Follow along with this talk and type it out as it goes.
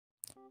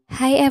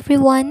Hi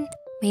everyone,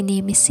 my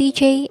name is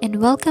CJ and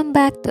welcome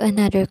back to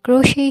another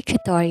crochet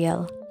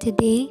tutorial.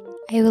 Today,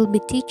 I will be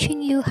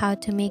teaching you how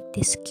to make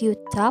this cute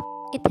top.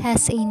 It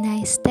has a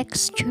nice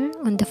texture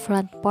on the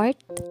front part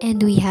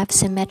and we have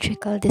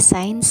symmetrical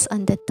designs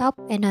on the top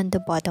and on the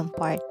bottom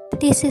part.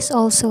 This is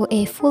also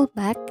a full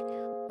back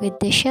with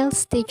the shell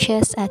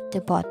stitches at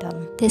the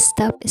bottom. This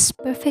top is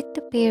perfect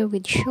to pair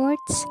with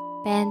shorts,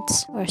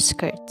 pants, or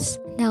skirts.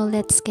 Now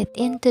let's get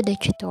into the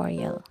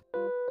tutorial.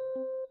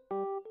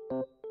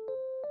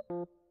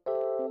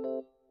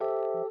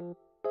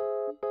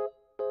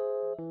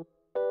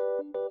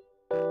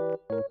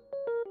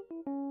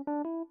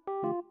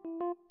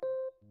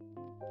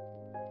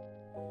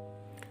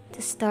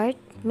 To start,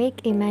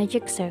 make a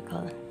magic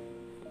circle.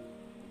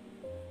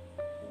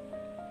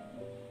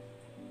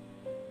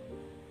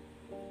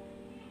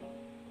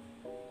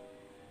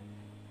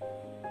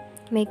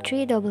 Make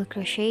 3 double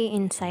crochet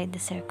inside the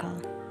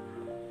circle.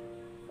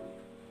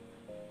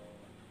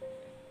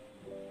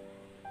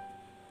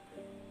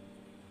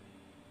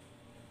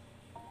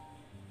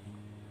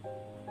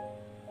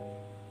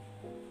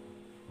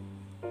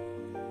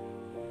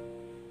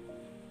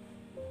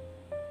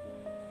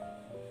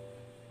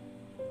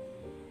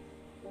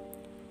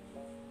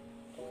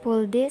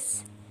 Pull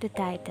this to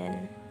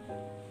tighten.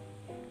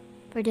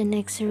 For the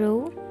next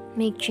row,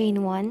 make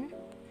chain 1,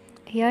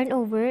 yarn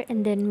over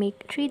and then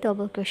make 3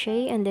 double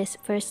crochet in this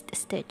first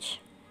stitch.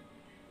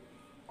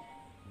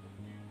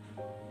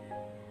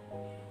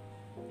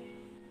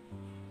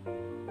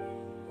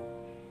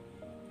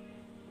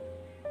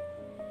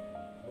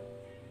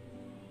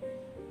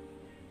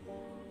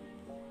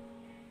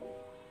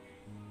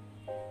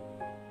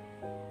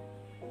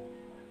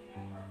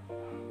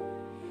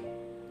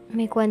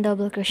 Make 1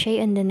 double crochet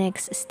in the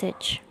next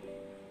stitch.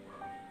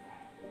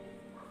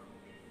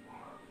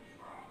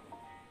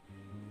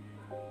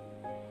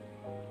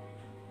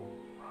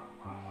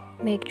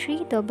 Make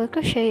 3 double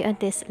crochet on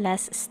this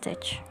last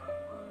stitch.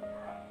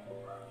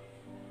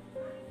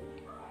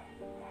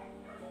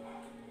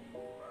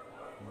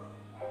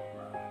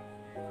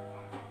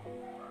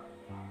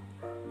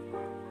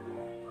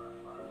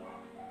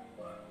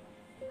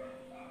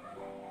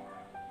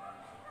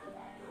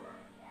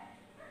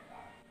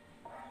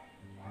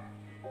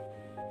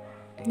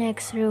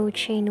 Next row,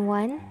 chain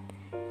 1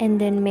 and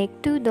then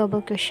make 2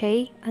 double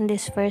crochet on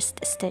this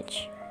first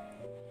stitch.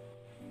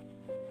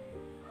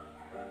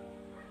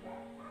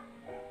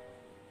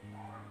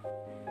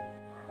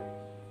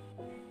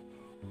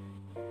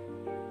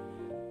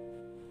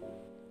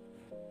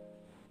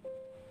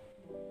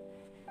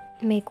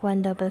 Make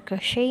 1 double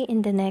crochet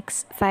in the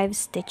next 5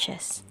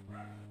 stitches.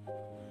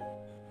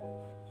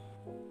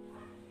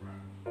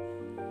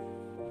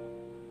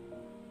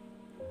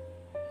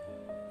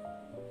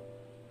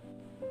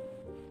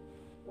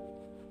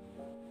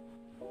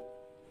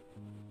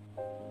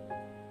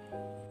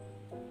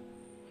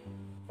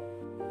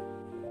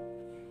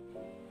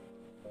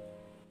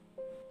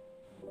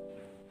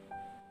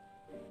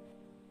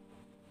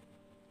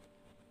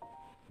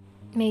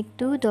 Make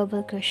 2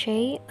 double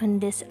crochet on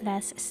this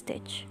last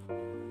stitch.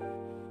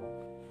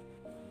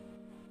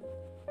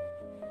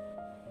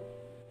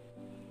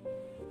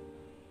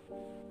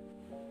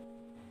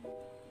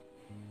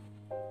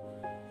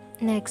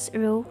 Next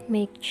row,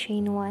 make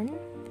chain 1,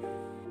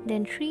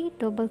 then 3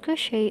 double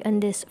crochet on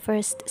this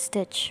first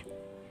stitch.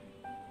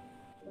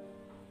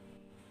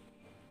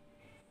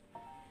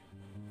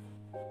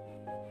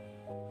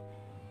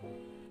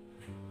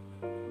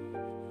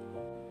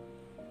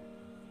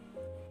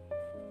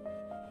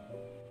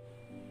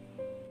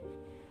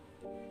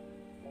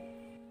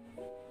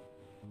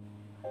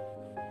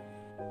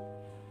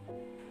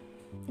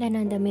 Then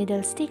on the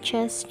middle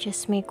stitches,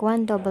 just make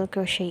 1 double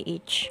crochet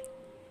each.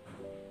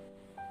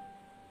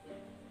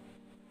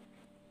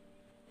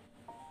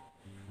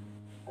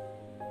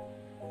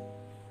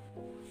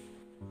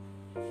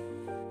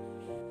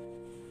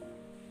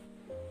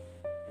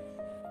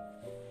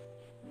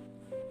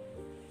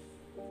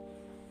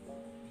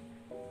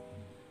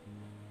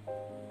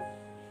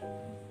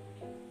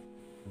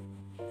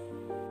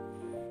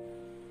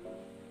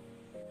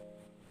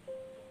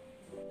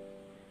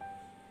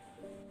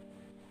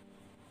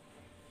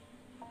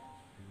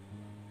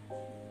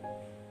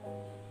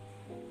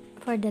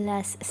 For the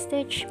last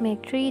stitch,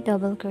 make 3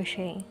 double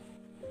crochet.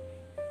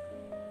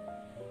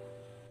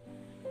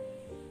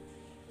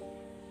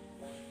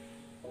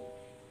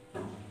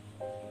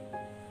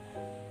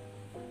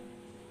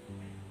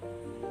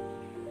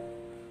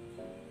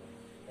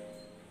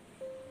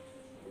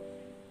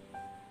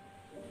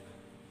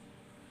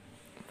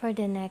 For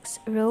the next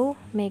row,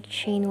 make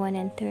chain 1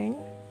 and turn.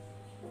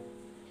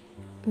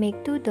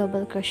 Make 2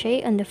 double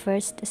crochet on the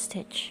first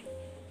stitch.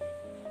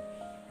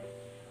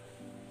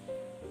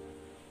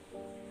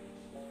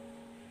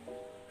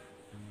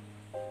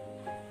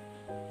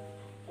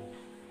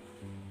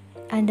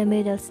 And the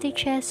middle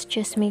stitches,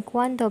 just make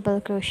 1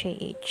 double crochet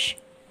each.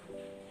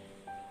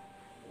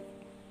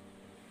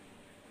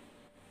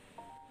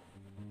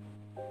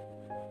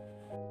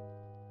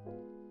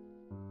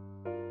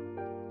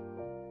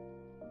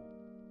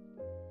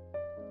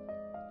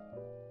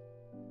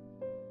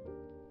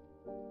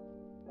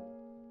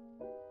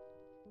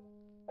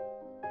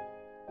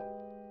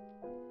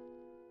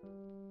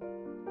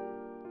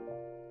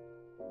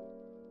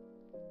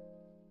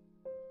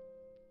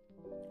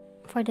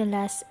 For the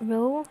last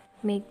row,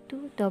 make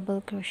 2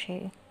 double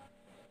crochet.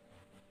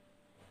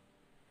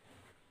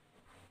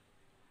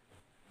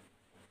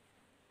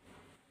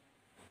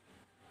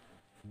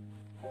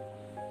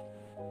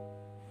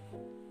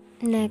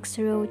 Next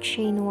row,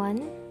 chain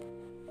 1.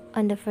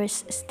 On the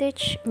first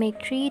stitch,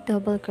 make 3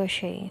 double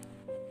crochet.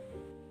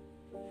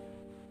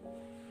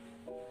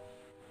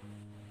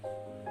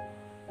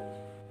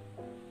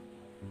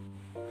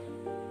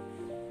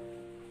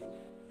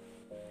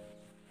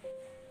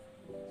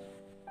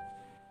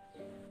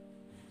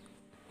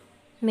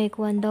 Make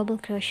 1 double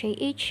crochet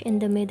each in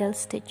the middle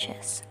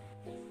stitches.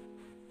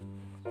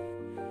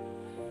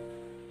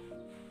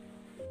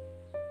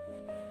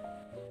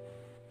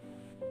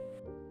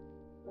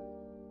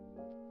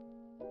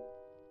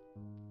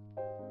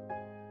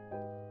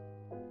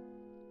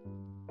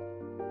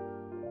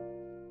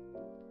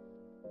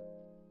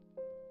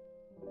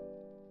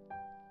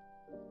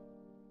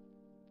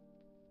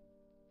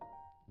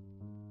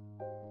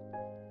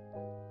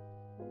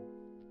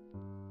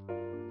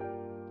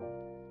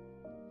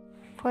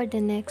 For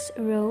the next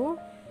row,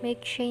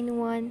 make chain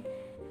 1,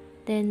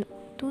 then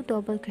 2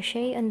 double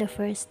crochet on the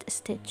first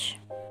stitch.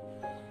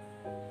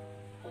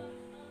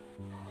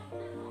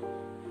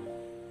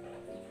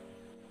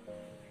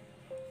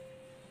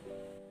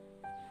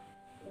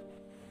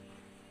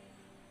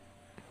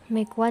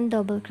 Make 1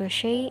 double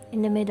crochet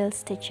in the middle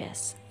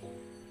stitches.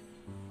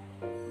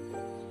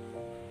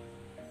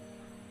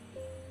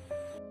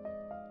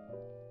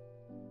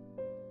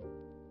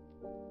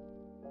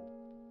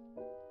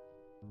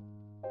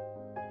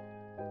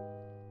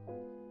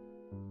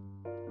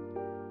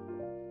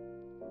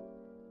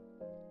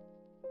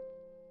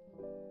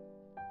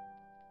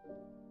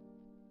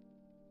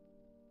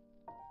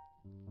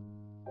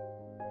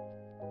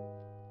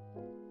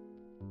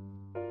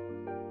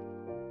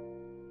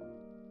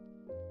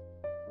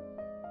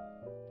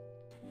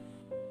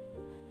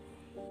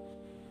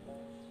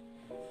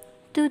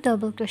 Two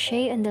double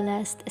crochet on the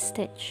last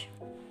stitch.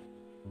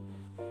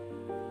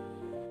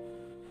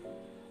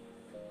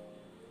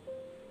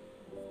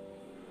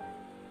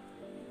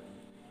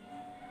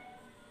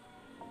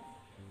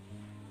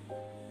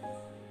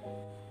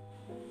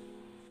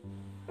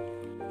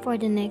 For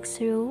the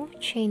next row,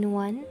 chain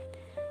 1,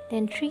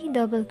 then 3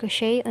 double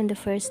crochet on the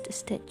first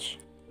stitch.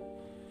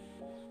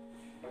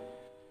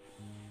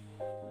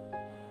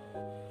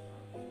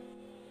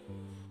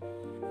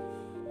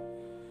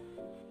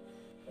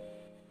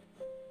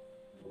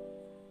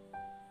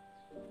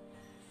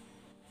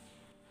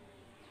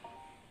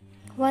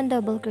 One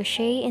double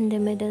crochet in the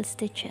middle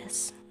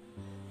stitches.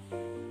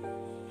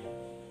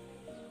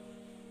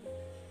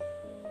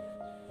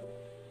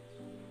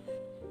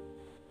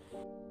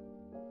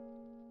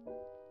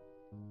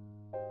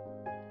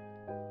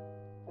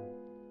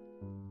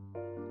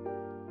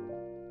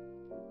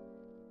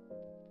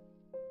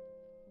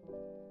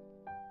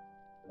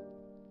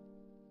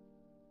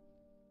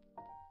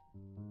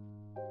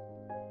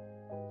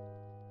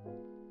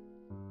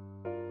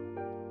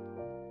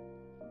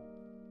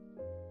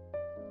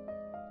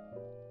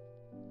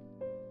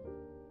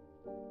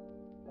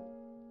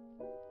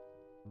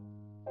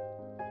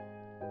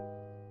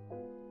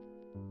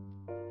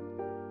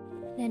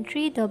 Then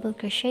 3 double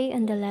crochet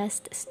on the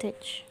last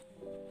stitch.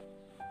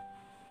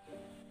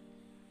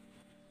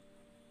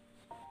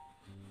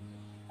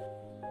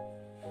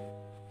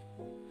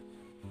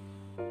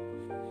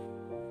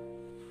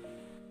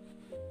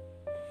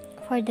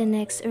 For the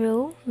next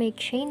row, make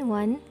chain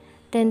 1,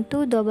 then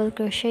 2 double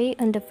crochet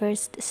on the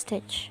first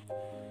stitch.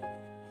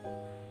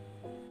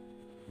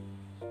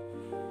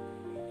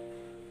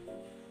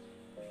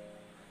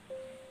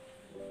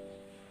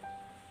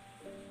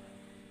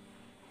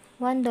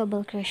 One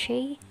double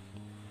crochet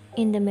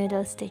in the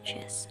middle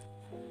stitches.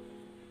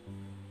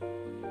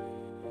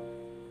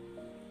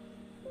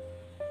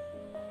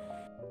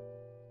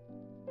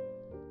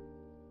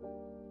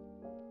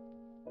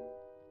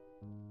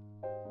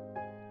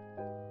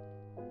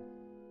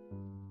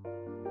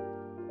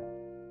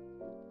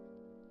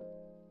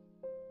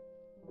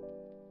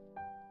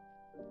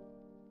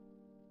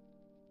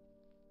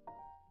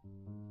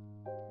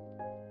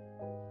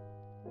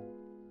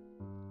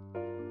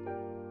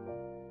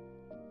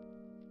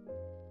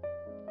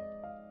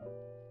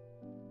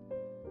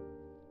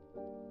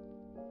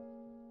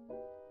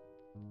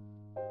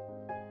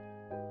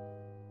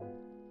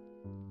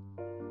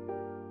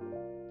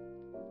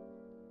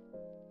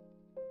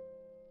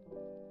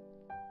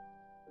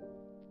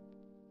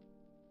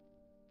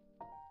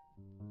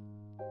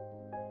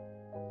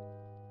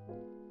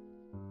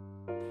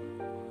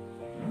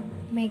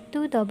 Make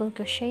 2 double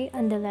crochet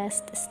on the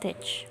last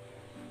stitch.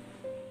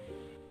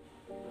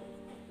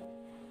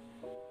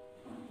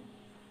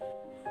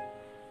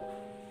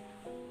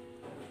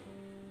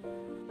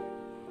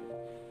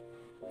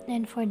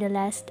 And for the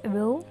last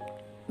row,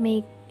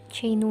 make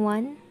chain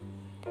 1,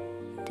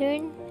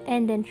 turn,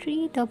 and then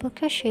 3 double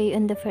crochet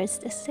on the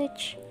first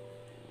stitch.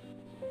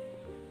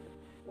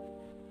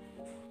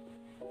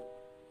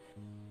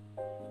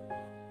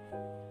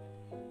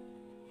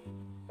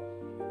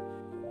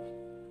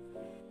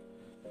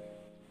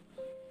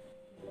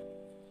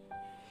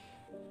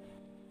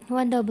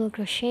 1 double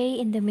crochet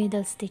in the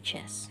middle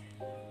stitches.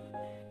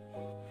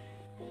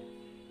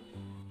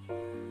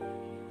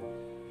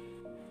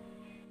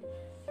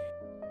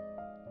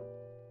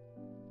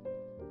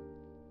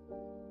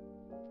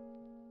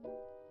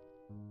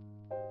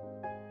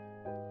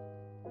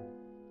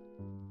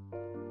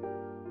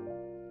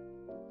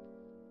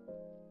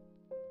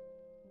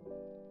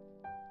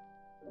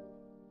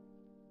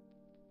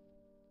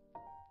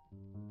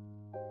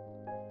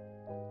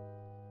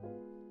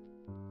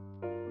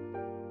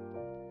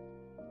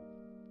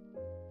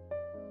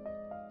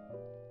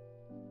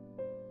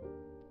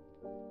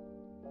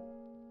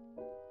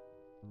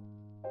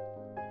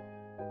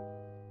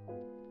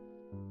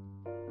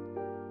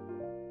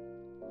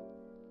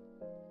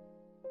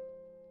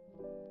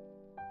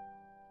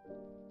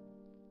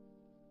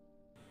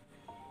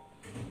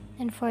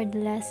 And for the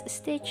last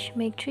stitch,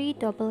 make 3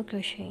 double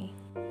crochet.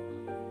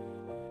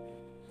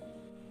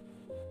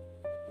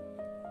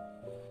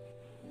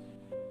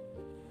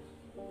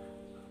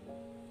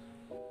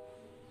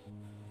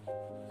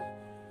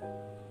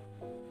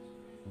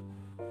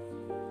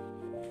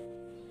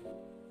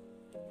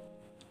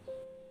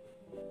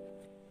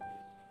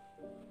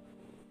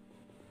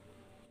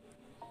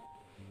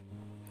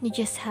 You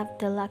just have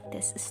to lock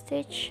this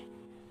stitch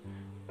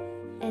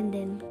and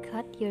then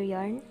cut your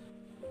yarn.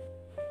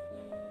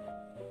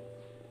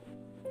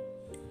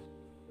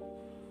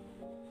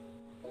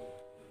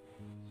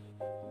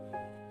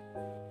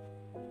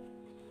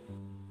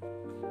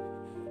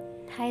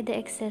 Hide the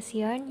excess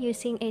yarn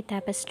using a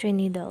tapestry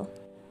needle.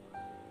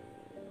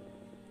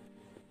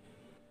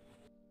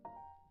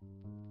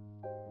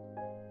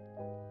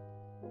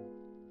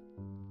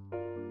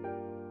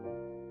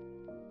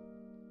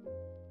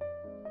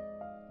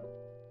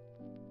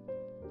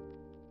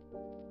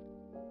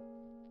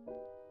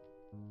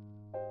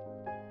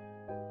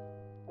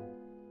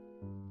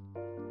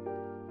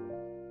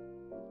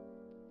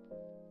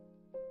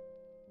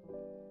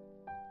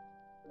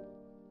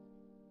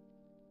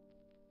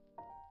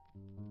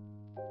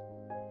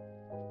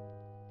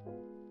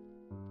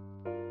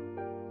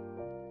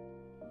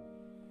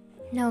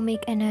 Now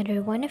make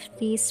another one of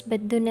these,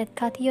 but do not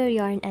cut your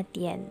yarn at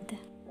the end.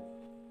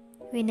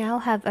 We now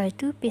have our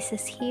 2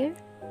 pieces here.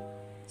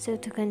 So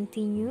to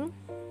continue,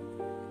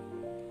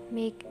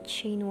 make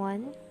chain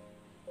 1,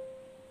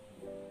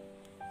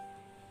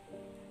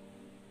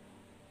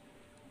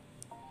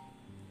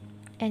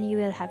 and you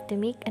will have to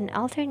make an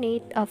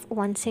alternate of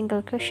 1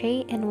 single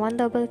crochet and 1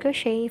 double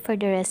crochet for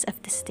the rest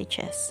of the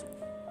stitches.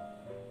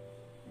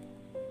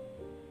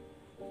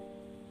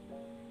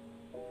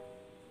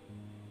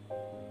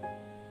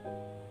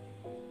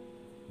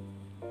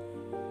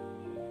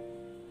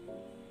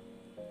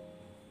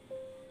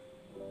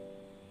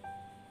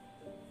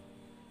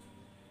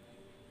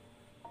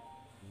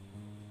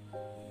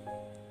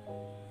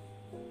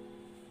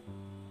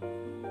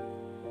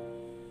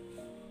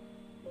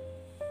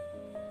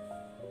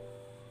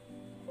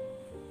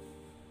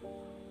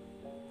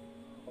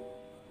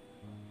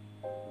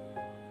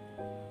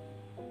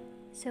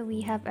 So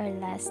we have our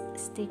last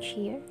stitch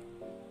here.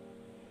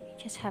 You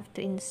just have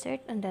to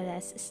insert on the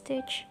last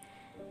stitch,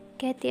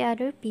 get the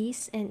other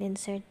piece and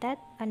insert that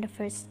on the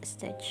first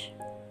stitch.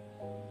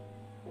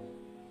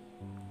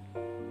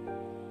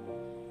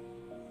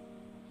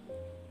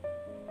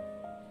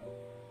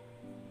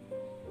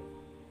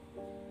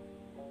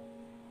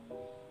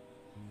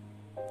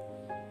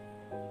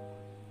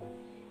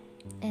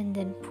 And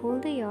then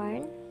pull the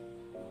yarn,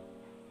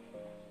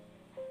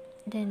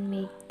 then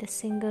make the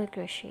single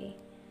crochet.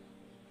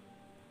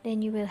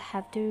 Then you will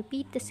have to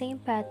repeat the same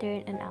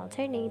pattern and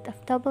alternate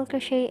of double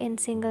crochet and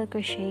single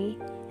crochet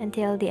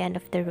until the end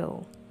of the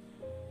row.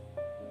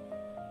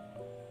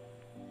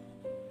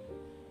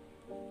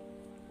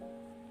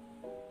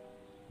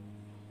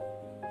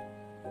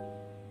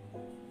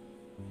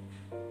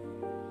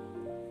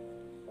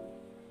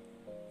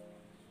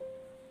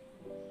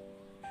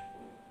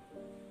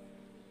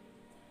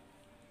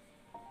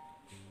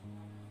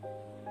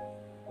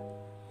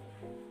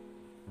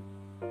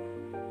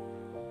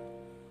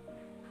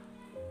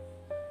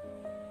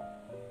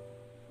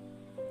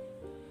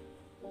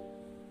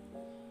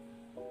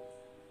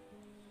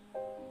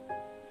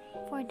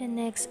 For the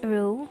next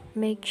row,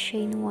 make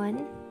chain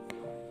 1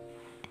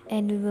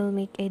 and we will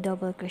make a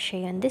double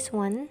crochet on this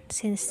one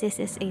since this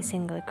is a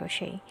single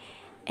crochet,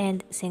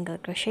 and single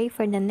crochet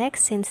for the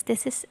next since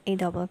this is a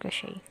double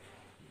crochet.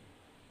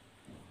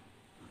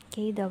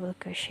 Okay, double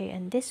crochet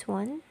on this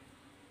one,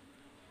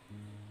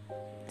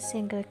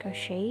 single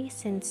crochet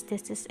since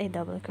this is a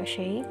double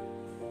crochet,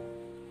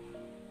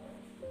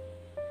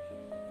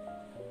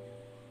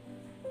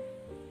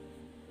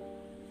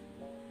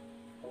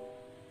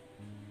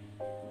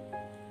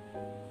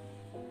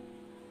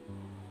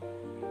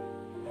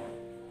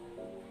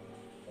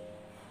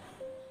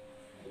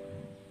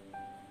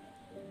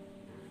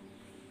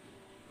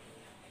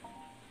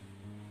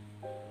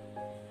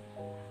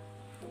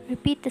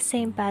 repeat the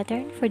same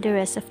pattern for the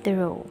rest of the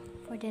row.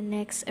 For the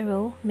next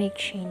row, make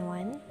chain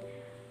 1.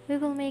 We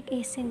will make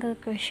a single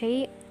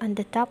crochet on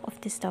the top of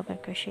this double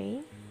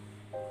crochet.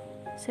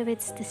 So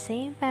it's the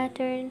same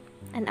pattern,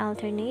 an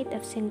alternate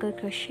of single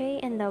crochet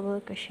and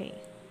double crochet.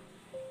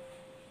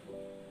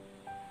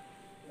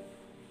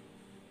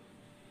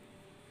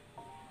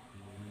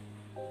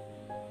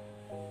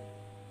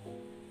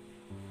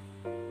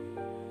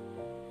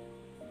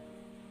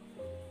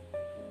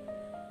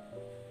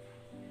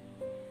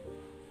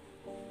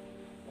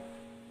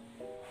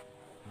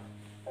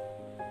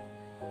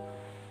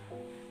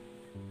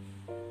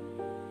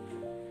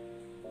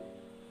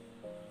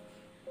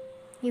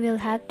 You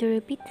will have to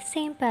repeat the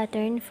same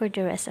pattern for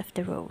the rest of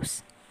the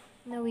rows.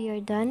 Now we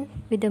are done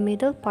with the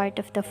middle part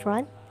of the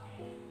front.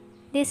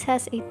 This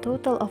has a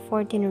total of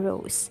 14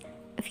 rows.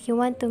 If you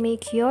want to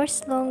make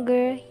yours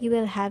longer, you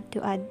will have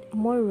to add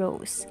more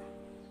rows.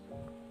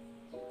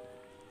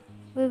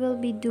 We will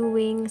be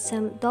doing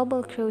some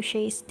double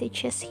crochet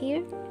stitches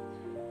here.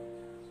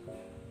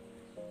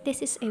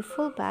 This is a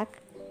full back,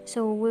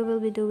 so we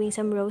will be doing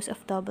some rows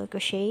of double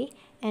crochet,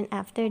 and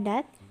after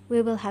that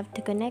we will have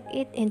to connect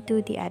it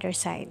into the other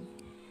side.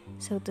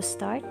 So to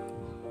start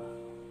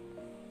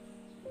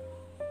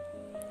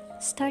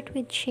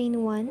with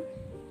chain 1,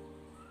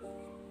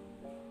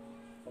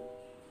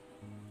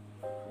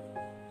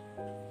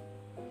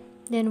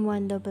 then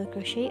 1 double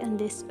crochet on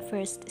this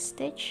first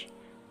stitch.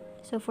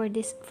 So for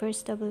this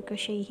first double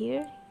crochet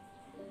here,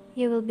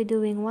 you will be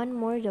doing 1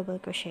 more double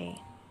crochet.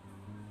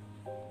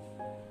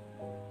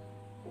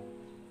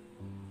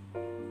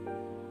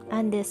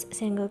 On this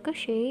single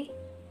crochet,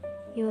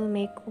 you will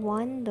make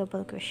 1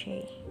 double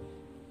crochet.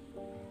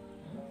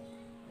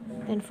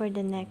 Then for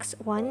the next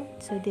one,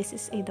 so this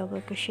is a double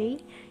crochet,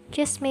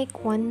 just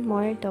make 1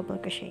 more double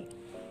crochet.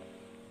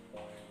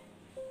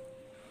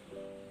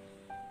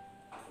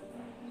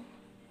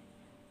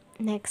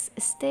 Next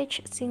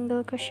stitch,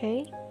 single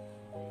crochet,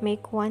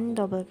 make 1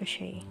 double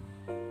crochet.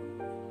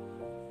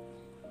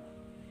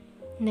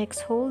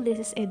 Next hole, this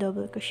is a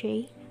double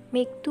crochet,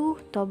 make 2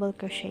 double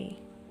crochet.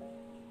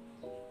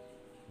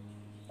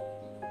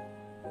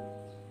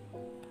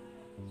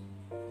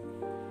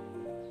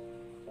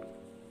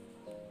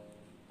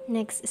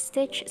 Next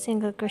stitch,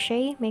 single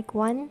crochet, make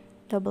 1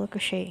 double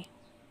crochet.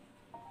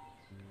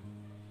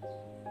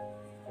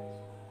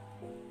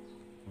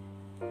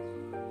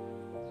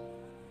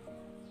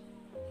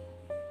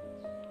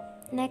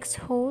 Next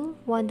hole,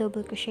 1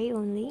 double crochet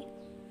only.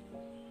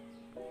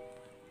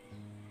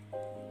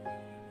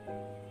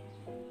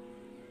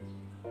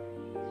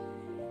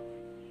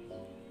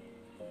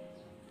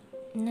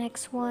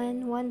 Next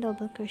one, 1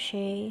 double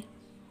crochet.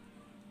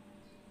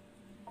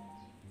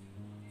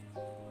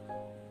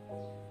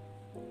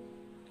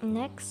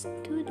 Next,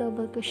 2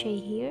 double crochet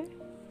here.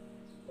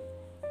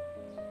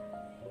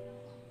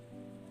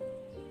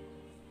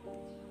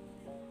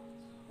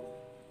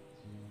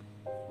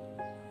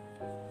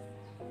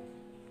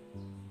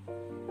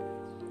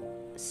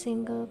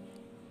 Single.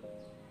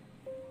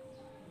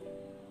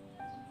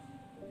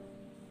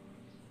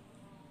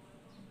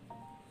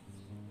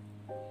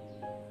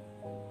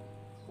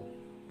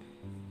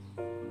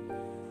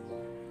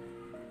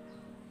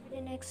 For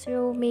the next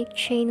row, make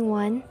chain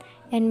 1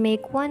 and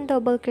make 1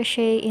 double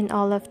crochet in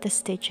all of the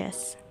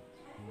stitches.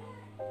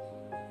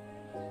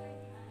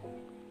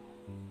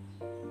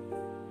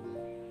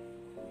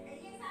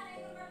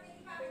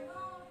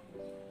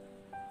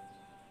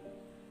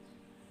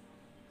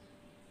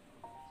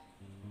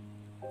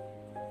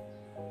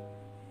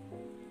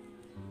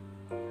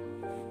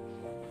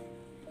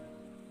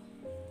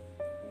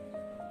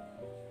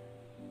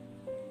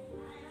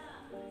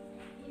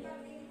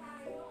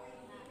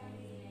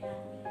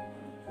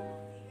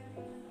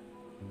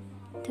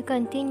 To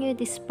continue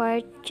this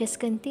part, just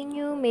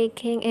continue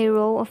making a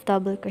row of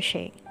double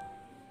crochet.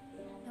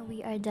 Now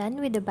we are done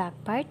with the back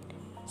part,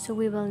 so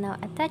we will now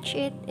attach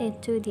it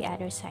into the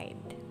other side.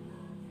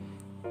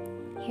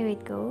 Here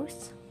it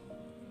goes.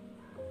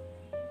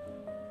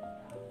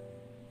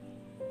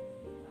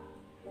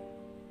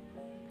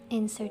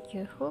 Insert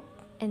your hook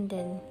and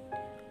then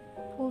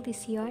pull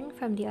this yarn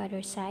from the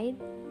other side.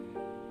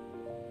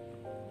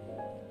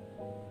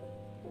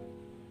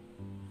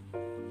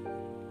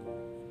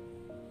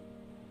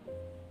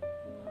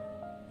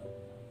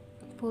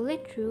 Pull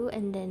it through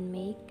and then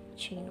make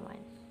chain 1.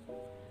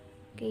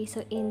 Okay,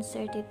 so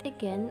insert it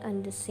again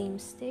on the same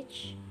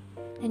stitch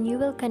and you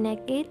will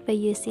connect it by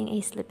using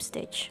a slip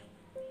stitch.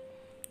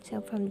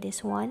 So from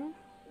this one,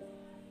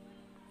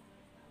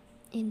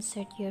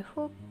 insert your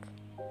hook,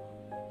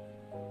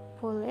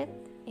 pull it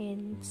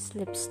and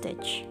slip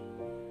stitch.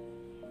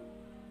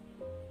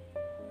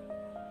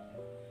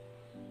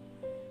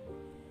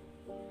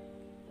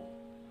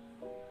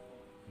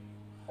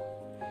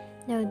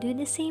 Now do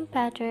the same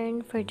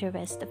pattern for the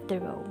rest of the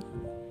row.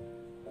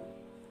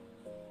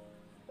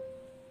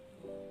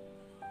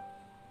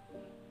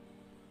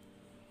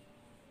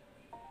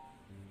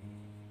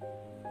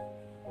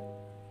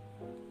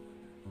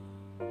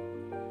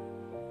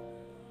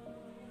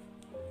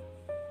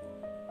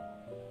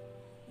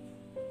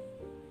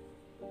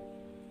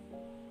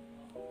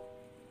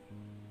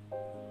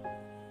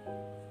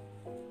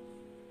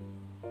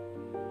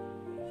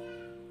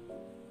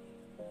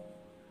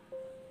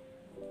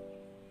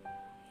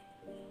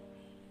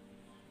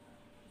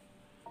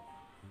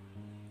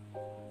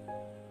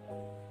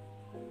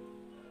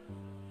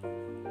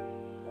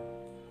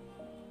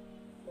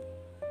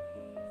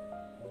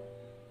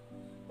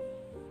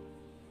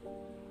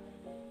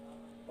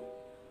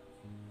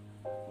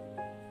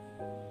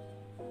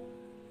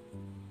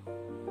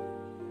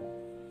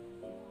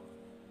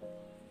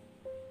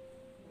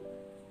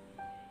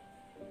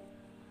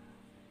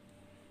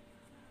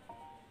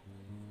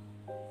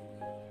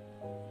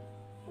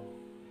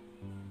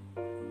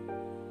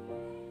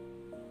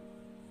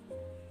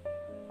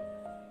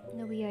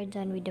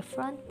 done with the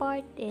front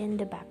part and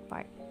the back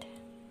part.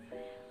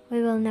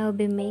 We will now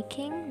be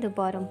making the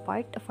bottom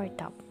part of our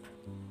top.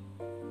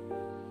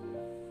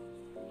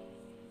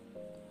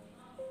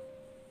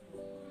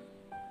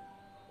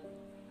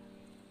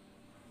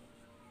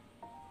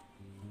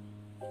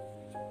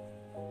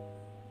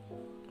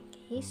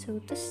 Okay, so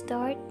to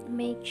start,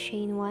 make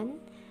chain 1,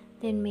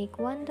 then make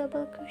 1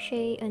 double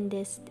crochet on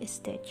this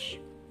stitch.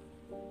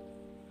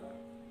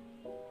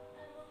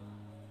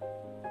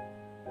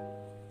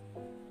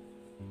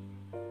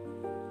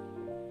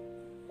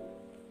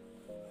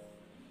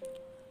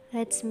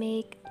 Let's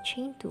make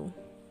chain 2.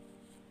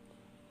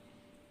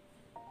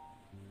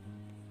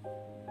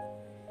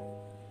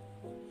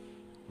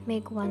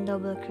 Make 1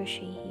 double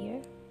crochet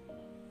here.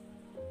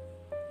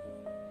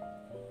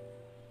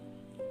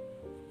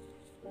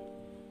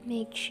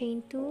 Make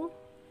chain 2,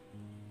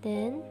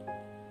 then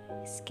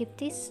skip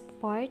this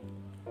part,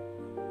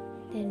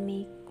 then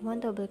make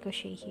 1 double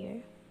crochet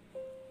here.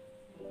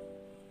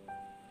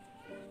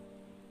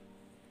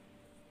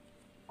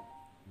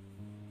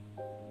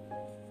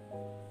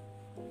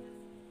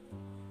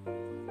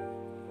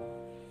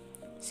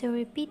 So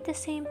repeat the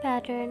same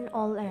pattern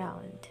all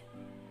around.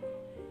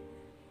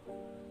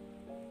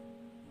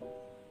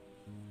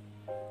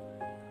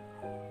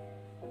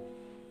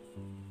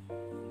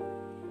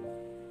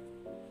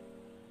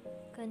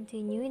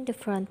 Continue in the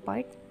front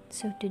part.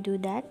 So to do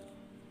that,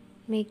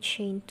 make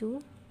chain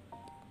 2,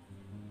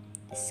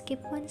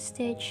 skip 1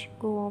 stitch,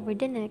 go over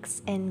the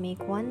next and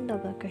make 1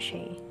 double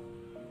crochet.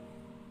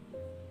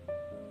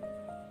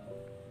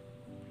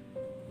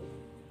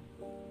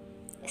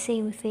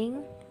 Same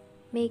thing,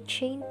 make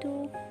chain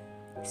 2,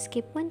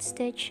 skip 1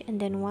 stitch and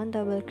then 1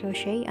 double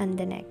crochet on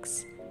the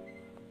next,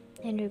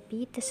 and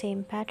repeat the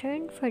same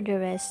pattern for the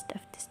rest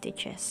of the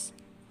stitches.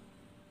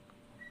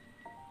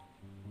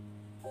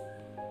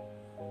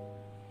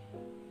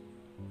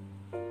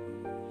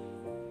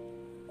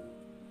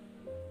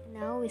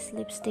 Now we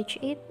slip stitch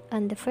it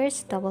on the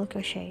first double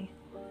crochet.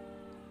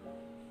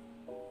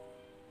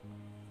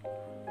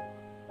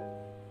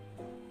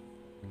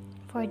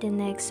 For the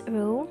next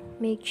row,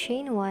 make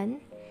chain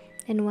 1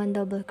 and 1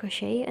 double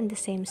crochet on the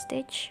same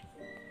stitch.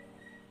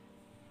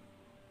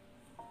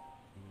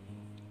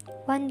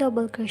 1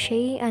 double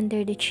crochet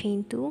under the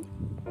chain 2,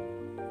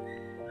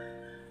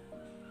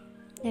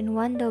 then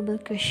 1 double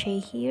crochet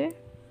here,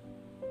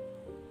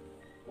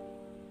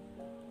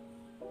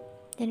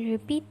 then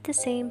repeat the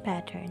same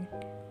pattern.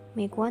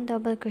 Make 1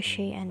 double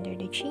crochet under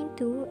the chain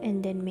 2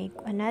 and then make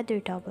another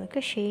double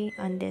crochet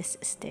on this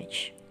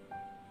stitch.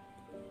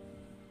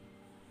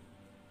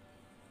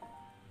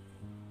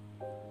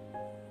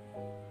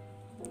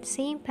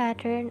 Same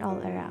pattern all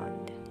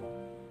around.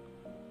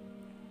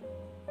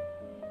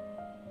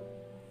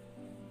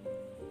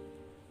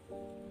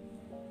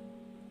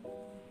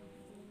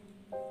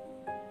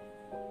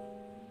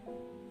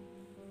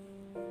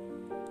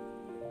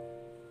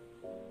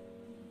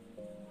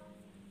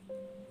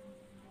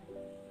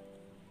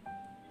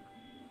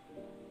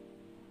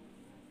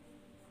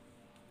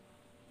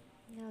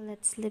 Now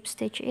let's slip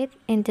stitch it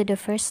into the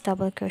first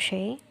double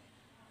crochet.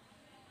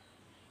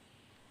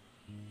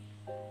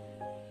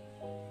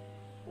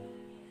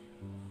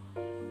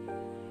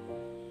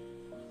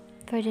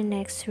 For the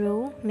next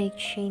row, make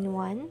chain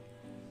 1,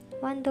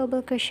 1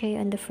 double crochet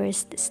on the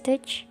first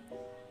stitch.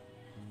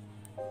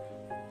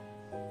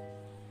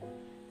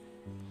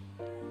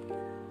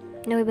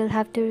 Now we will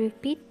have to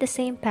repeat the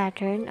same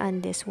pattern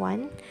on this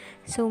one.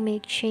 So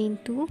make chain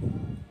 2,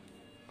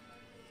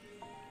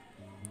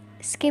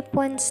 skip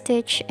 1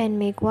 stitch and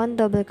make 1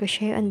 double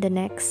crochet on the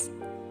next.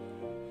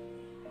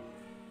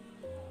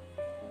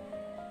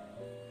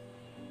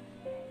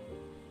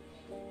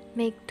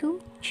 Make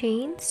 2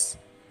 chains,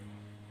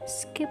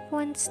 skip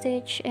 1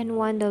 stitch and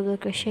 1 double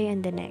crochet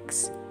in the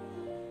next.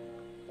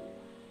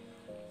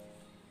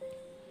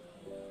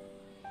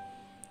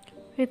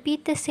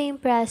 Repeat the same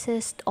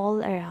process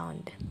all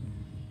around.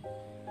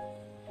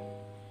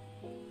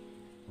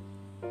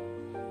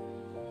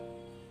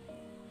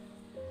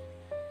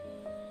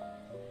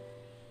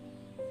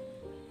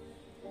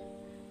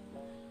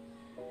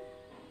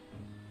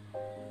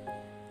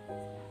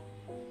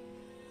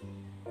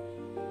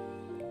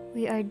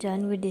 We are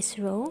done with this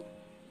row,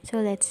 so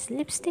let's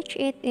slip stitch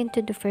it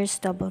into the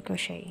first double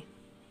crochet.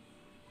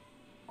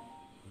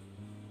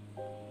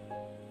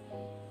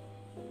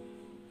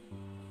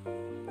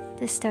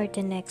 To start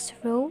the next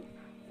row,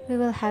 we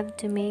will have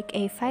to make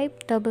a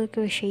 5 double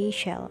crochet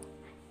shell,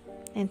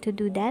 and to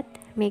do that,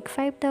 make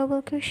 5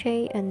 double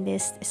crochet on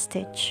this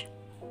stitch.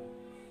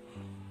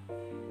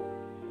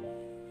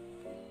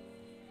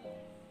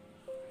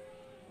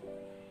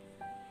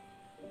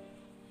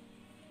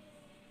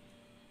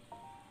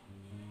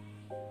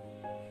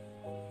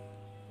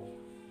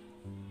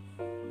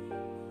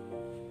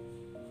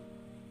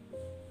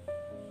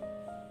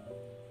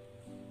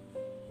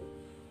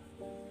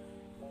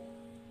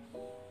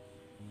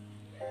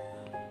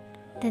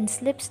 Then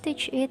slip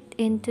stitch it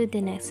into the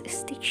next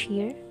stitch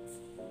here.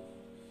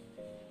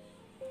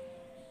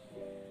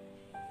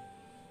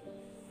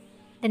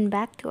 Then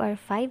back to our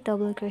 5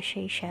 double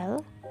crochet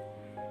shell.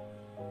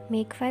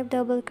 Make 5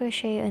 double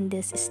crochet on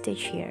this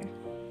stitch here.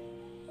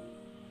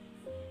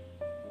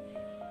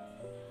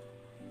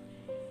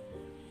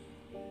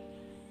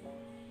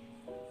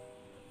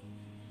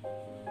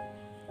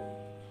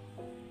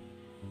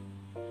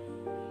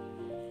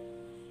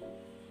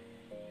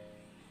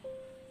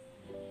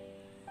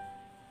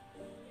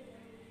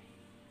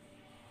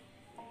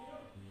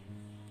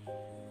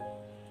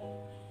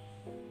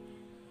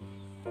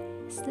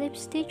 Slip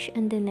stitch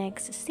on the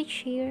next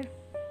stitch here.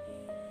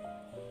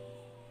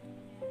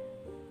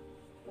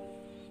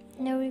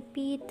 Now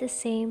repeat the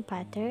same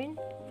pattern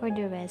for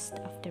the rest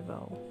of the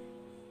row.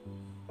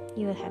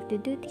 You will have to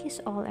do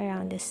this all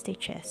around the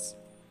stitches.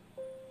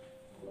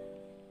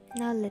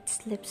 Now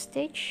let's slip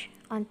stitch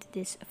onto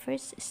this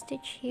first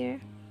stitch here.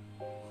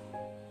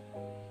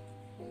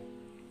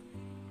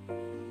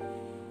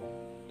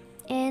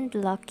 And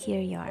lock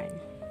your yarn.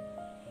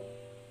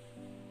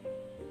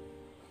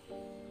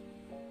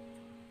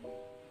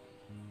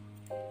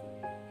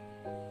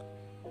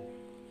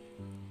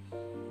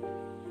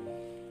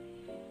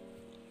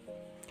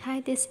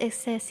 Hide this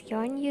excess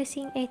yarn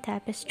using a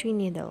tapestry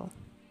needle.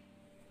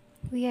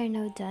 We are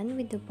now done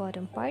with the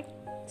bottom part,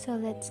 so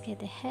let's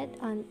get ahead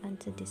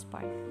onto this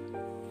part.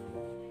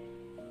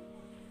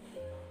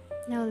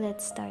 Now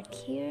let's start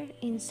here.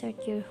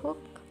 Insert your hook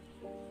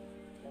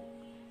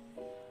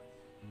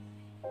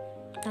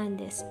on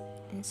this.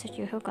 Insert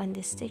your hook on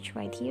this stitch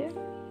right here.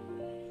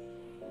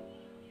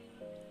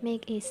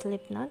 Make a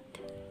slip knot.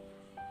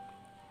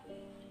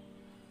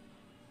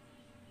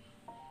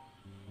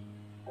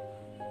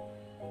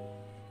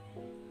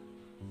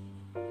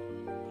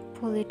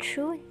 Pull it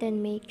through,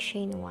 then make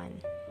chain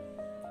 1.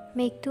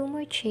 Make 2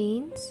 more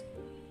chains,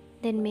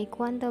 then make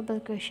 1 double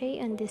crochet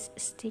on this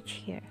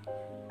stitch here.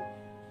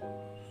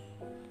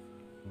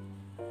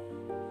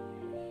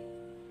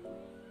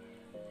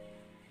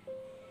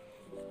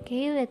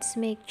 Okay, let's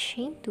make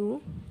chain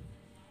 2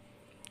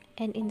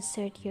 and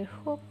insert your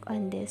hook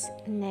on this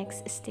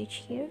next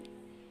stitch here.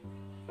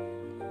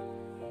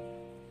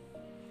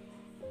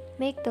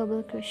 Make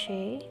double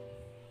crochet,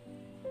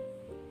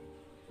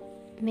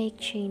 make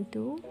chain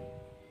 2,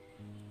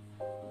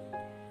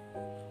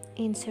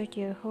 insert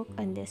your hook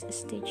on this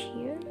stitch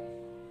here.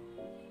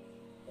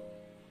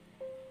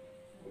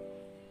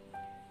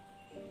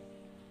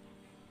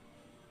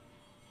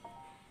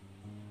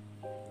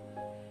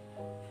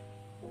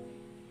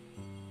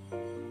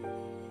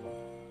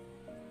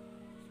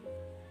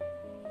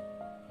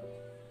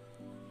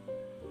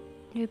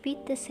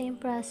 Repeat the same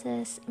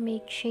process,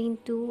 make chain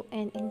 2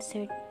 and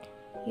insert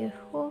your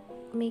hook,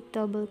 make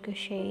double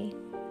crochet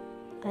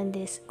on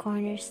these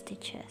corner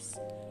stitches.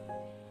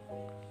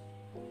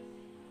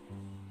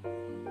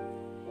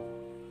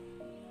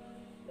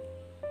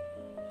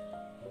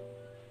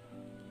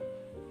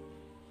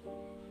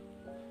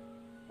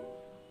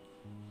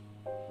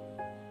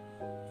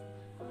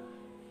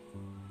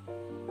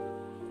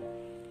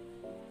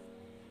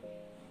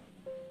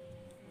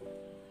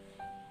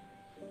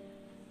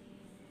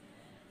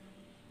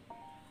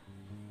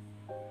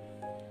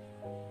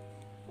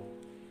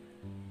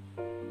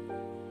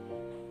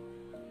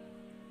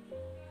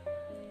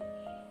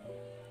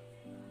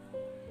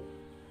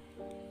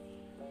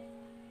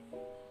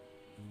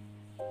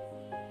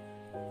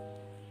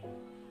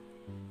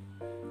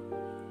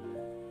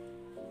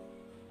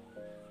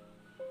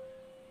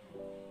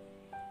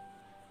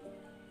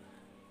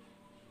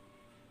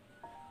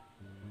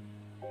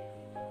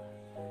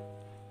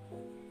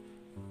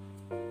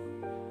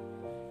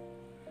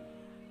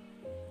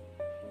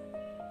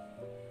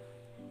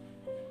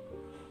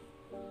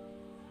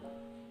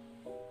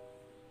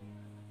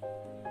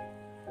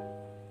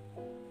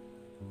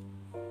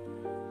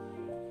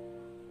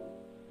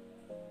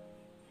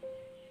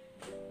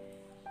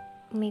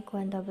 Make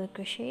 1 double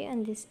crochet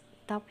on this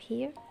top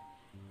here.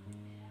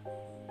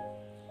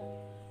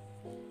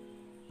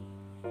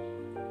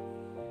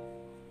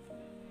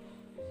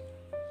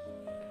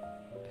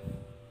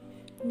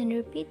 Then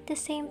repeat the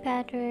same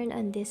pattern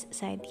on this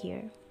side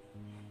here.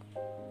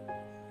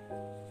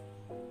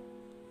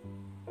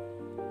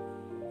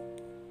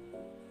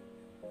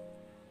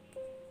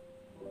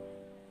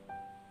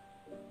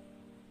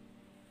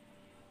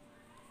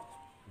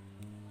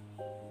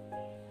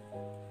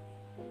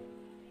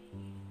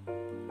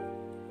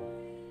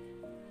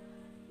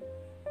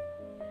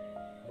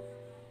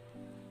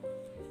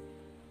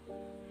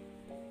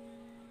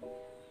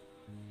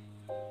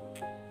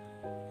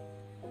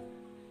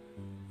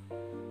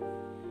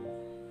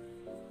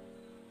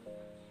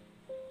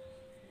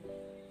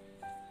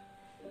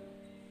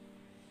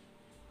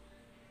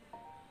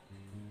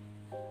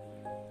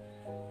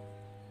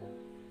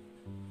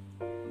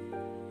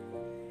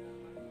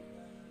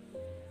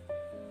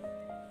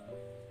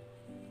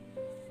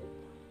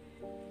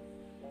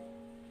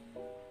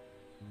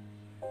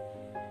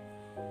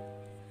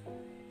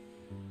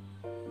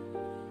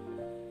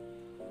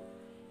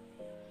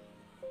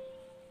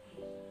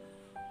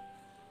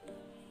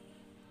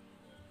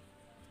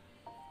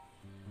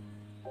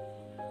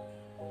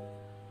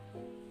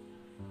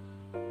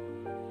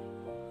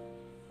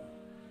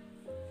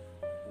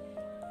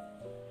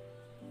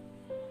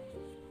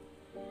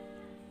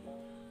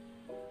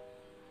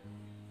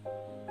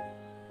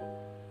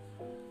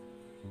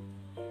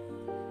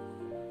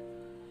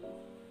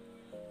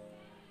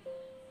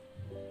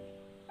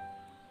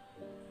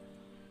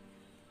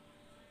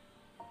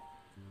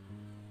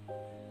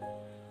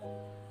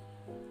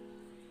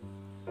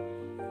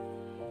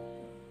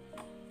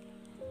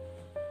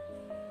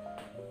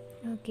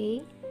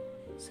 Okay,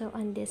 so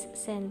on this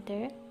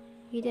center,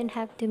 you don't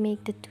have to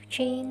make the 2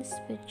 chains,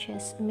 but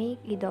just make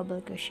a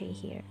double crochet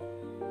here.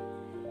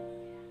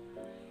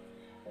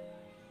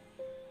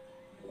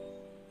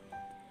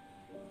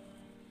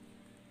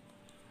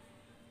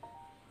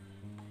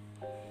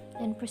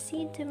 Then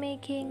proceed to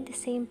making the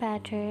same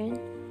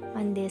pattern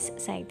on this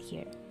side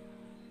here.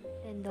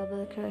 Then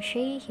double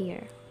crochet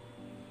here.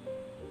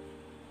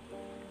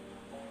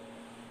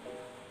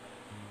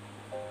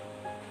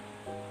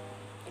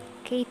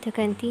 Okay, to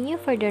continue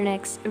for the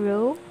next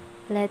row,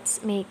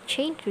 let's make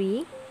chain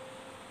 3.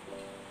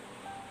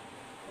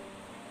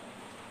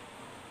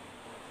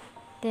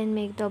 Then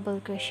make double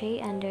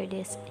crochet under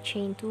this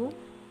chain 2.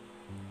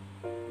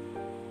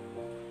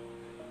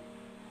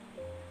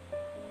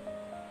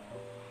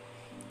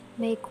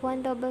 Make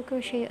 1 double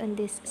crochet on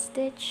this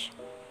stitch.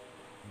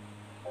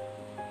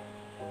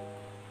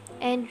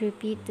 And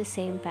repeat the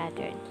same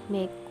pattern.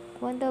 Make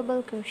 1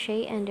 double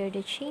crochet under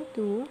the chain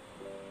 2.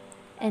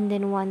 And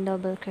then 1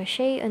 double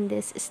crochet on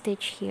this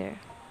stitch here.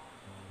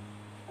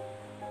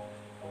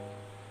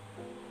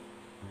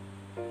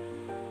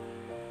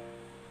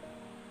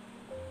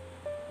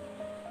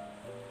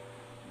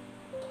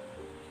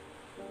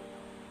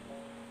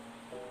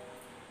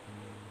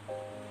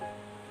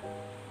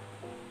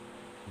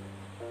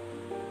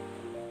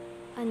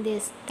 On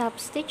this top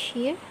stitch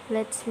here,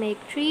 let's make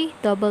 3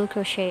 double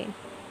crochet.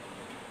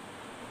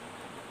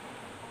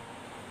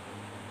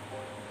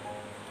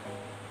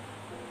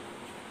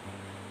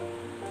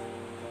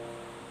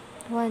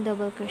 One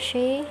double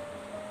crochet,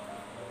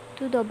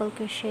 2 double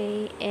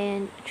crochet,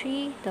 and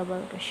 3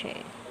 double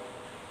crochet.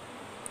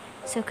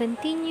 So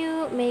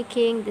continue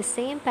making the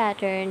same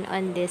pattern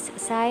on this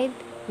side,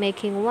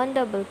 making 1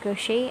 double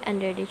crochet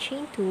under the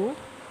chain 2,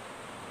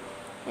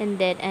 and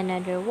then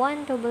another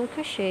 1 double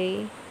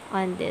crochet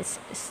on this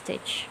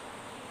stitch.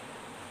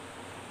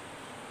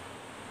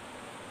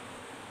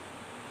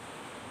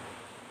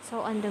 So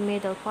on the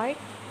middle part,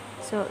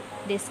 so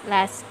this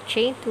last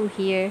chain 2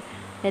 here,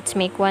 let's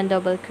make 1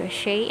 double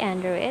crochet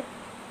under it.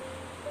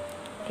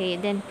 Okay,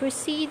 then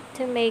proceed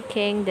to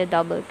making the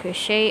double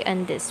crochet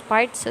on this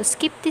part. So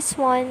skip this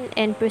one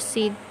and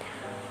proceed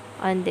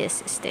on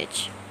this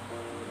stitch.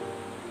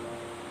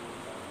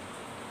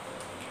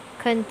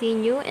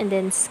 Continue and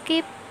then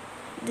skip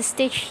the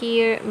stitch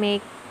here,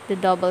 make the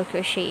double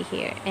crochet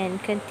here,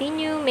 and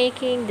continue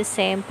making the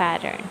same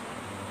pattern.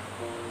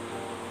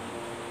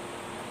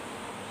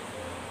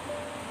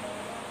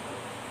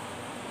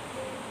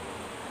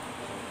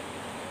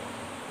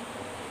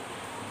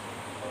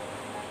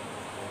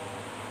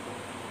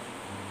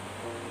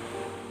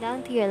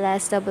 Down to your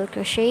last double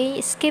crochet,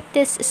 skip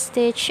this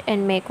stitch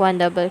and make 1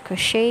 double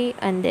crochet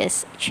on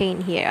this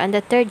chain here, on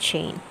the 3rd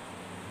chain.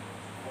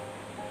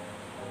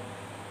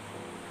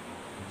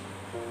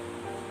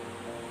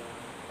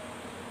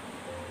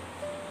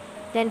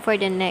 Then for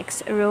the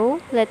next row,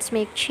 let's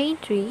make chain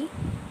 3,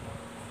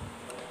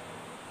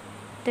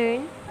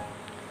 turn,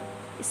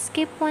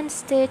 skip 1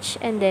 stitch,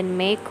 and then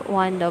make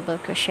 1 double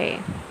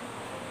crochet.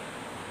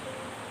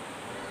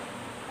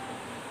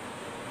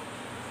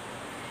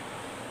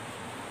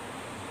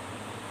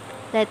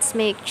 Let's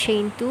make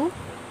chain 2,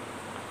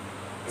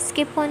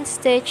 skip 1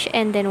 stitch,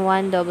 and then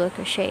 1 double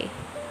crochet.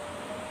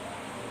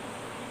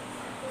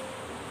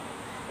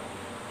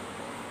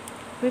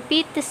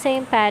 Repeat the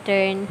same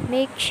pattern,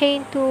 make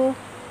chain 2,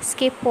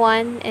 skip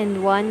 1,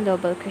 and 1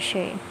 double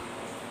crochet.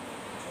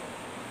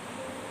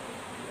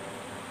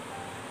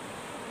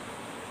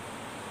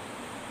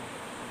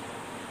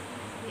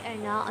 We are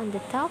now on the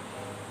top.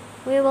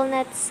 We will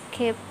not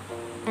skip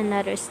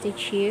another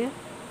stitch here.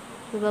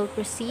 We will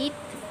proceed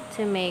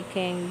to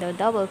making the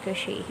double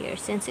crochet here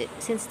since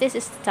this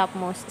is the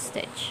topmost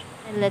stitch.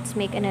 And let's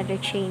make another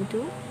chain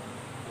 2.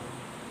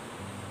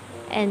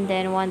 And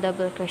then 1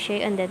 double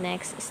crochet on the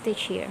next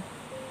stitch here.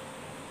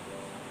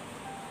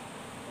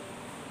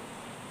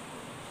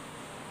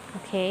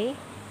 Okay,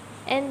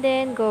 and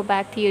then go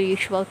back to your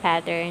usual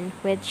pattern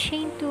with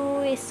chain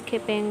 2 is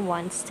skipping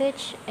 1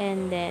 stitch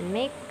and then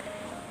make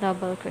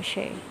double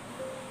crochet.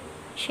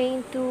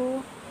 Chain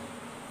 2,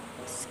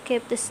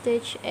 skip the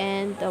stitch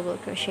and double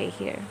crochet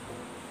here.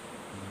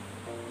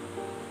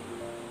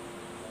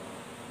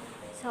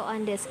 So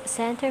on this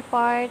center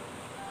part,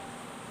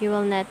 you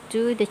will not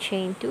do the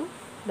chain 2,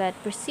 but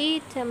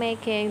proceed to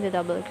making the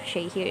double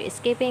crochet here,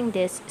 skipping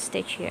this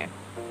stitch here.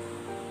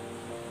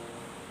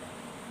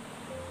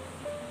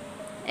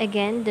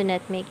 Again, do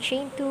not make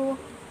chain 2,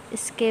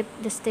 skip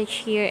the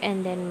stitch here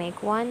and then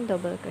make 1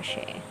 double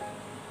crochet.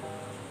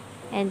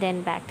 And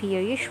then back to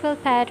your usual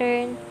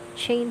pattern,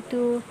 chain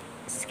 2,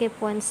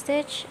 skip 1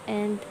 stitch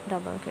and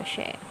double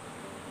crochet.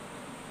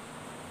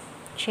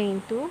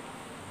 Chain 2,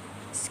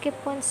 skip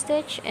 1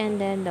 stitch and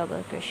then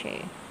double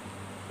crochet.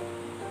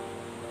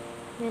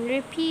 Then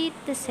repeat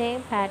the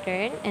same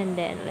pattern and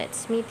then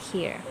let's meet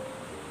here.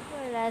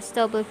 Your last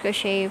double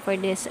crochet for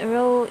this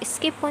row,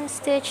 skip 1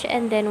 stitch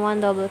and then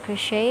 1 double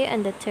crochet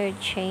on the 3rd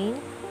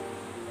chain.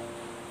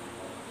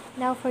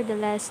 Now for the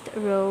last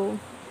row,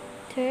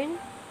 turn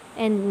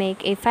and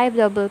make a 5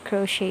 double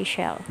crochet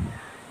shell.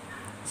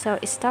 So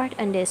start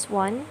on this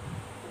one,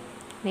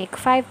 make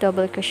 5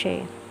 double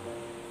crochet.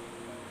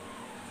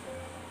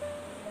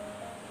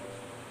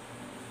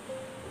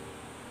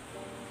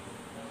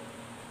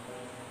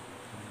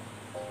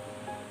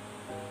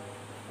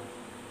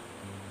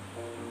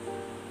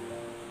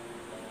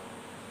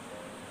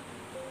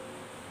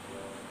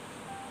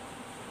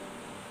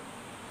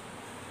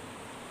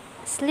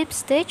 Slip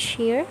stitch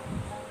here,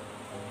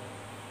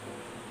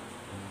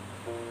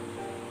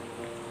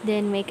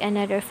 then make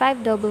another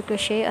 5 double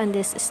crochet on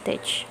this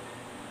stitch.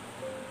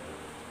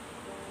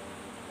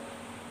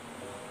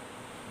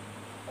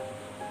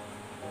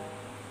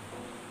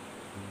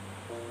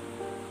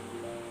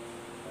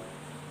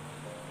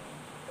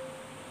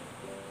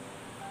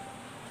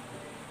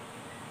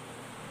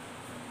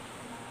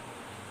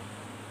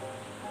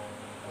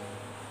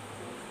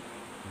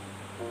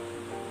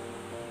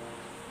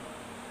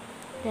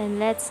 Then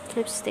let's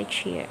slip stitch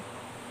here.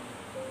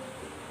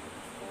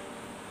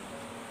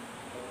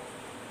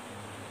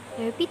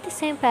 Repeat the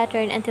same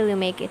pattern until you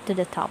make it to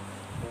the top.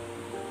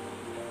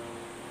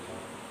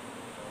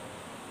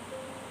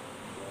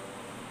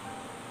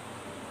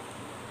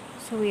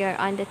 So we are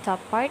on the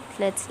top part.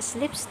 Let's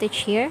slip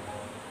stitch here.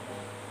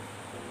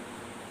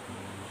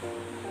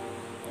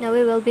 Now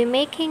we will be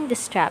making the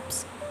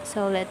straps.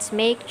 So let's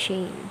make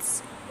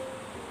chains.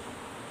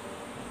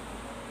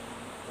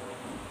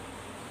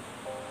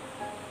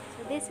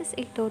 This is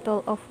a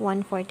total of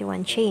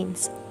 141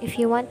 chains. If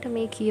you want to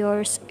make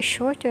yours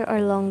shorter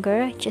or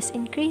longer, just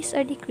increase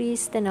or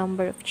decrease the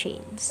number of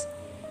chains.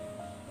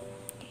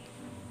 Okay.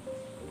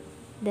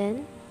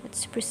 Then,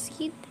 let's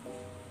proceed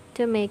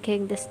to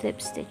making the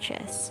slip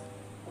stitches.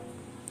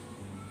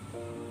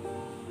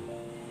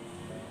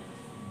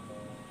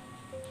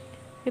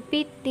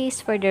 Repeat this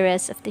for the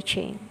rest of the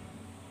chain.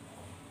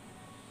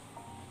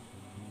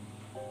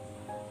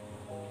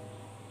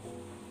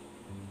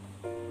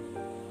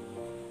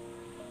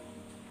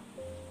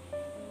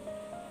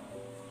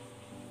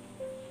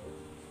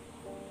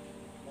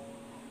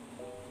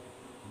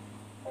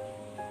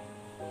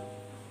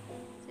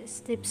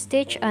 Slip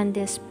stitch on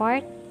this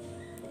part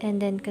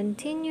and then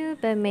continue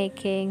by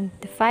making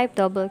the 5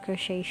 double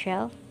crochet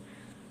shell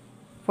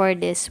for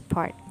this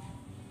part.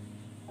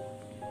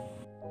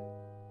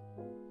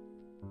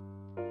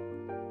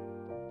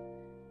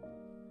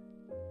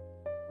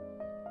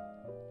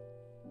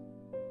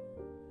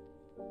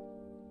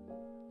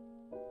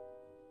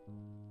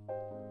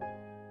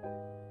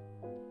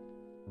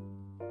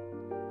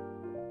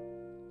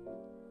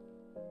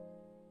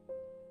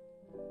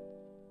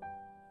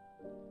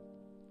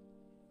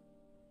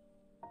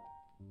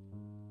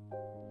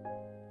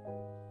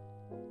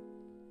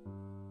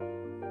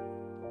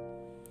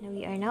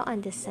 We are now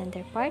on the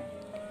center part.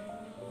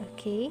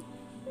 Okay,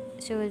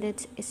 so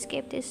let's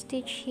skip this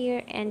stitch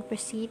here and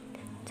proceed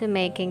to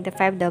making the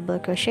 5 double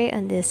crochet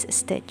on this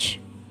stitch.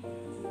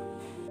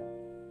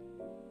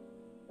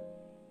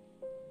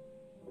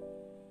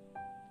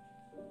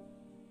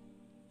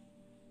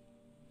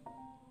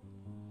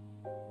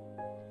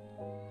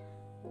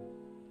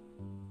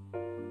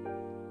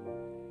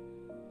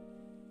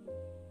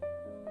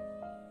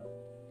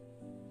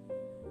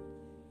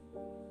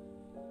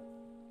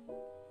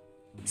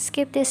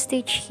 Skip this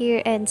stitch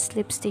here and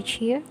slip stitch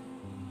here.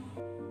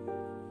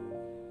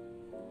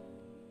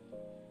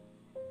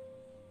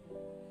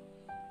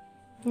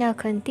 Now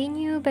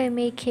continue by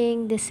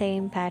making the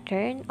same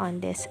pattern on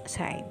this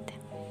side.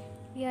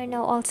 We are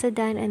now also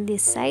done on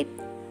this side,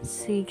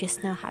 so you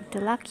just now have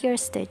to lock your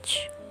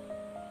stitch.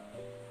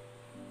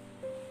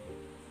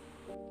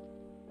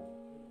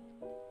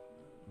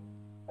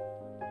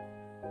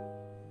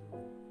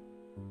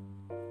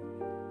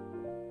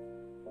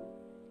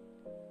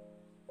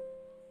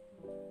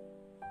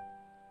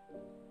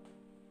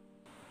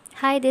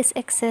 Hide this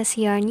excess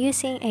yarn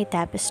using a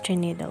tapestry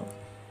needle.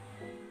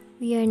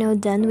 We are now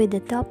done with the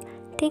top.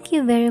 Thank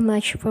you very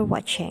much for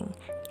watching.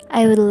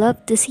 I would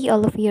love to see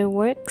all of your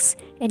works,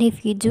 and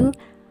if you do,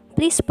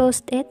 please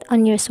post it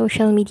on your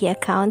social media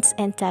accounts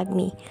and tag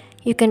me.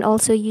 You can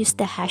also use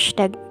the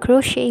hashtag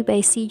crochet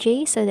by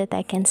CJ so that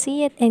I can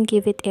see it and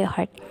give it a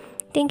heart.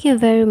 Thank you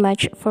very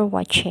much for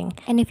watching.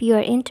 And if you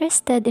are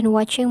interested in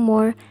watching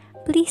more,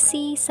 please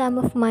see some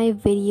of my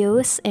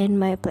videos and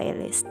my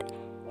playlist.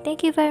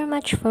 Thank you very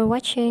much for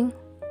watching.